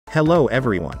Hello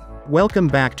everyone. Welcome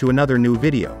back to another new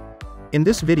video. In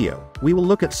this video, we will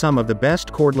look at some of the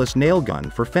best cordless nail gun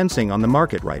for fencing on the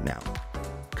market right now.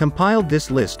 Compiled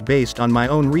this list based on my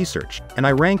own research, and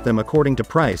I rank them according to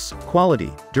price,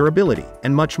 quality, durability,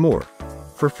 and much more.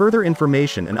 For further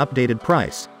information and updated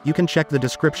price, you can check the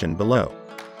description below.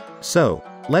 So,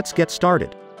 let's get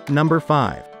started. Number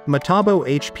 5. Metabo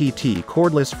HPT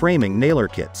Cordless Framing Nailer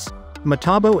Kits.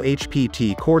 Metabo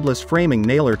HPT Cordless Framing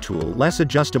Nailer Tool Less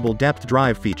Adjustable Depth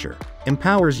Drive feature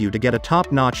empowers you to get a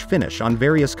top-notch finish on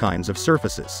various kinds of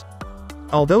surfaces.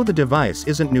 Although the device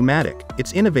isn't pneumatic,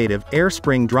 its innovative air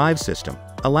spring drive system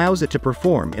allows it to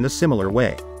perform in a similar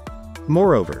way.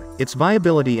 Moreover, its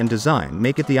viability and design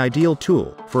make it the ideal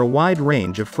tool for a wide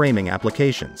range of framing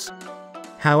applications.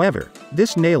 However,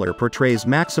 this nailer portrays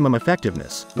maximum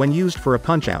effectiveness when used for a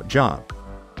punch-out job.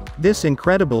 This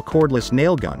incredible cordless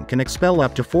nail gun can expel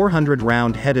up to 400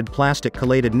 round-headed plastic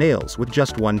collated nails with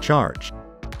just one charge.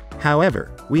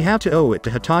 However, we have to owe it to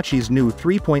Hitachi's new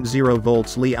 3.0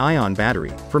 volts Li-ion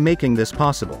battery for making this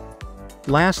possible.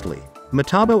 Lastly,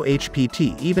 Metabo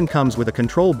HPT even comes with a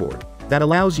control board that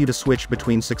allows you to switch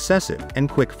between successive and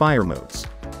quick fire modes.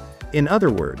 In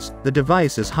other words, the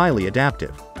device is highly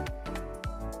adaptive.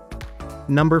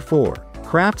 Number 4.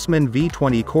 CRAFTSMAN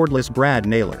V20 Cordless Brad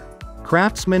Nailer.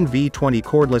 CRAFTSMAN V20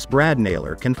 Cordless Brad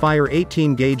Nailer can fire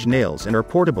 18-gauge nails and are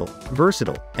portable,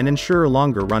 versatile, and ensure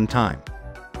longer run time.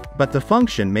 But the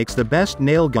function makes the best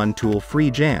nail gun tool free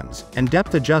jams, and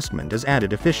depth adjustment is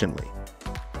added efficiently.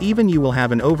 Even you will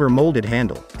have an over-molded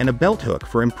handle, and a belt hook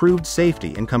for improved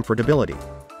safety and comfortability.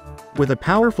 With a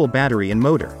powerful battery and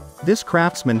motor, this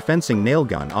CRAFTSMAN fencing nail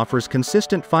gun offers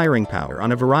consistent firing power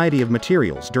on a variety of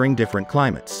materials during different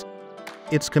climates.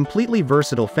 It's completely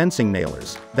versatile fencing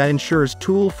nailers that ensures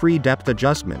tool-free depth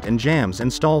adjustment and jams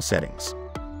and stall settings.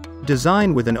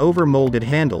 Designed with an over-molded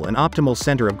handle and optimal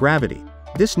center of gravity,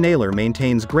 this nailer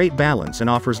maintains great balance and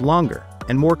offers longer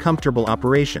and more comfortable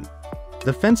operation.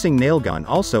 The fencing nail gun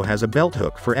also has a belt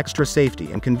hook for extra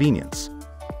safety and convenience.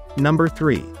 Number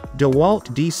 3. DEWALT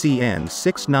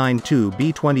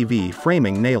DCN692B20V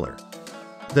Framing Nailer.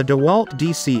 The DEWALT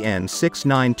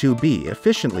DCN692B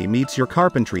efficiently meets your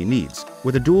carpentry needs,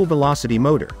 with a dual-velocity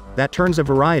motor that turns a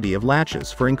variety of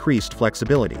latches for increased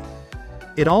flexibility.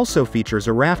 It also features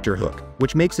a rafter hook,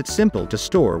 which makes it simple to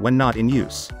store when not in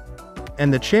use.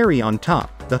 And the cherry on top,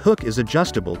 the hook is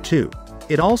adjustable too.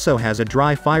 It also has a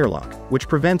dry firelock, which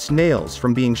prevents nails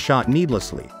from being shot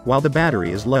needlessly while the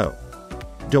battery is low.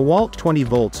 DEWALT 20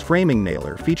 volts framing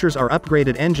nailer features our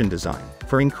upgraded engine design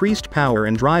for increased power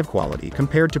and drive quality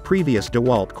compared to previous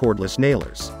DEWALT cordless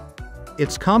nailers.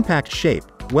 Its compact shape,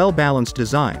 well-balanced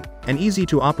design, and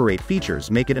easy-to-operate features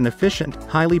make it an efficient,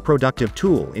 highly productive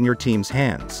tool in your team's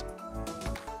hands.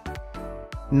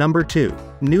 Number 2.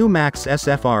 NuMax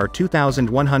SFR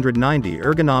 2190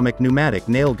 Ergonomic Pneumatic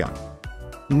Nail Gun.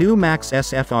 NuMax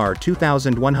SFR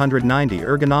 2190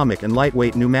 Ergonomic and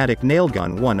Lightweight Pneumatic Nail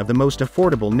Gun, one of the most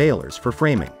affordable nailers for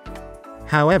framing.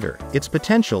 However, its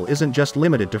potential isn't just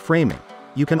limited to framing.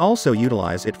 You can also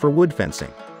utilize it for wood fencing.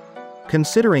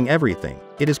 Considering everything,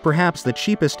 it is perhaps the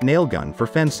cheapest nail gun for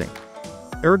fencing.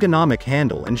 Ergonomic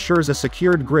handle ensures a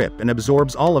secured grip and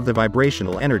absorbs all of the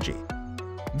vibrational energy.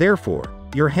 Therefore,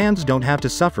 your hands don't have to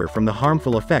suffer from the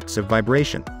harmful effects of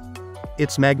vibration.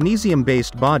 Its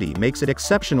magnesium-based body makes it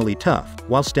exceptionally tough,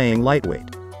 while staying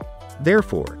lightweight.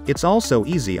 Therefore, it's also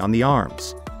easy on the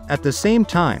arms. At the same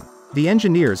time, the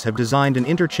engineers have designed an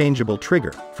interchangeable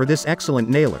trigger for this excellent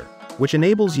nailer, which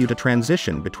enables you to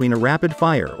transition between a rapid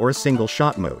fire or a single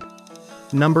shot mode.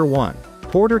 Number 1.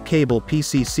 Porter Cable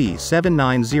PCC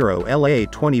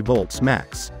 790LA 20 volts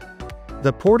max.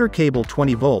 The Porter Cable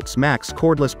 20 volts max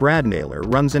cordless brad nailer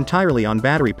runs entirely on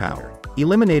battery power,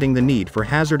 eliminating the need for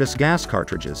hazardous gas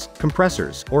cartridges,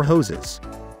 compressors, or hoses.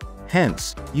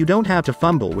 Hence, you don't have to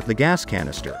fumble with the gas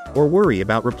canister or worry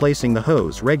about replacing the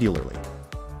hose regularly.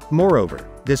 Moreover,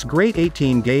 this great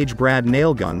 18-gauge brad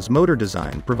nail gun's motor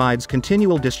design provides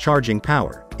continual discharging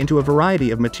power into a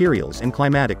variety of materials and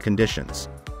climatic conditions.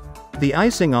 The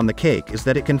icing on the cake is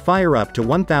that it can fire up to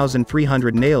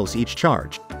 1,300 nails each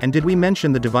charge, and did we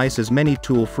mention the device's many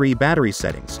tool-free battery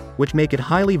settings, which make it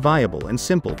highly viable and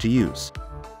simple to use.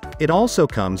 It also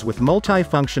comes with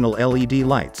multifunctional LED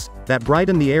lights that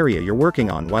brighten the area you're working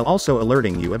on while also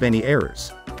alerting you of any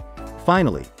errors.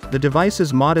 Finally, the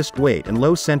device's modest weight and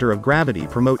low center of gravity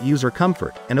promote user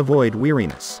comfort and avoid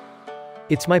weariness.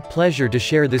 It's my pleasure to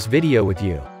share this video with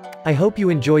you. I hope you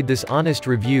enjoyed this honest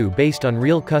review based on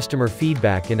real customer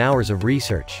feedback and hours of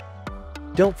research.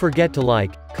 Don't forget to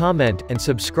like, comment, and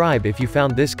subscribe if you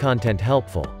found this content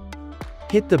helpful.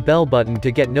 Hit the bell button to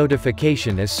get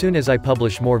notification as soon as I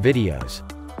publish more videos.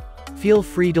 Feel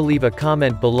free to leave a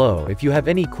comment below if you have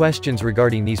any questions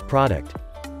regarding these products.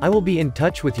 I will be in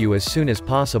touch with you as soon as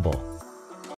possible.